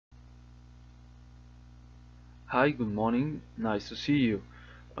Hi, good morning. Nice to see you.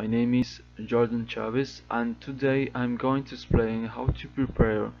 My name is Jordan Chavez, and today I'm going to explain how to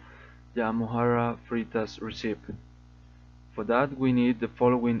prepare the mojarra fritas recipe. For that, we need the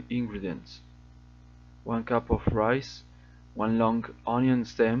following ingredients: 1 cup of rice, 1 long onion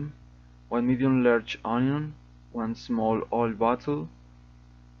stem, 1 medium large onion, 1 small oil bottle,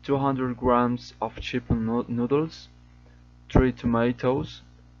 200 grams of chicken noodles, 3 tomatoes,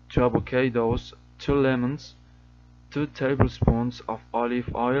 2 avocados, 2 lemons, 2 tablespoons of olive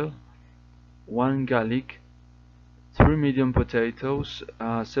oil, 1 garlic, 3 medium potatoes,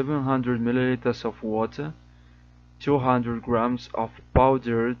 700 milliliters of water, 200 grams of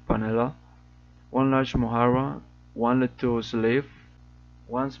powdered vanilla, 1 large mojarra, 1 lettuce leaf,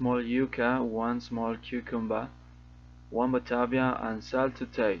 1 small yuca, 1 small cucumber, 1 batavia, and salt to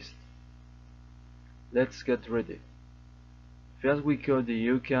taste. Let's get ready. First we cook the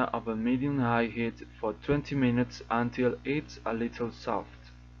yuca of a medium-high heat for 20 minutes until it's a little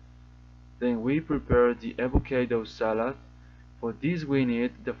soft. Then we prepare the avocado salad. For this we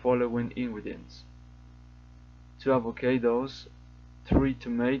need the following ingredients: 2 avocados, 3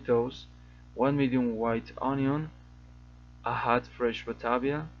 tomatoes, 1 medium white onion, a hot fresh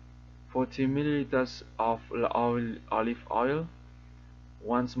batavia, 40 milliliters of olive oil,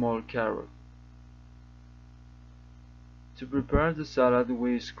 1 small carrot. To prepare the salad,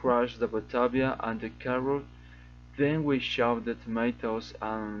 we scratch the batavia and the carrot, then we chop the tomatoes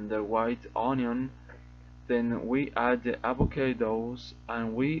and the white onion, then we add the avocados,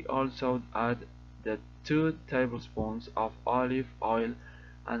 and we also add the 2 tablespoons of olive oil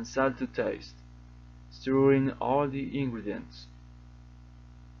and salt to taste, stirring all the ingredients.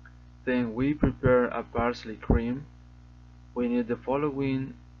 Then we prepare a parsley cream. We need the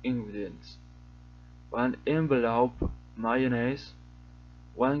following ingredients: 1 envelope mayonnaise,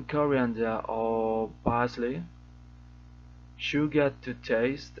 1 coriander or parsley, sugar to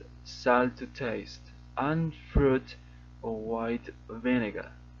taste, salt to taste, and fruit or white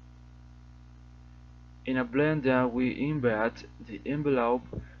vinegar. In a blender we embed the envelope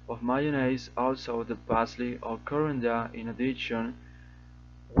of mayonnaise, also the parsley or coriander. In addition,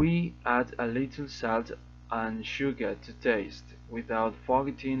 we add a little salt and sugar to taste, without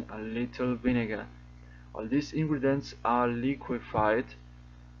forgetting a little vinegar. All these ingredients are liquefied,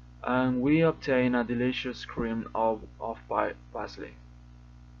 and we obtain a delicious cream of parsley.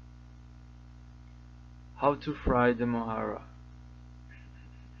 How to fry the mojarra.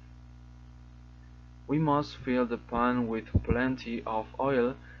 We must fill the pan with plenty of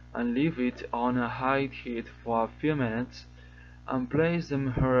oil and leave it on a high heat for a few minutes, and place the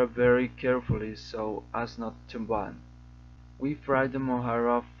mojarra very carefully so as not to burn. We fry the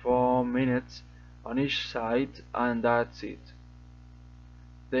mojarra for 4 minutes on each side, and that's it.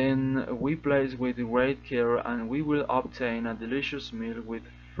 Then we place with great care, and we will obtain a delicious meal with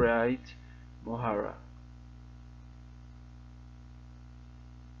fried mojarra.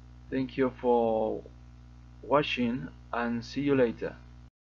 Thank you for watching, and see you later.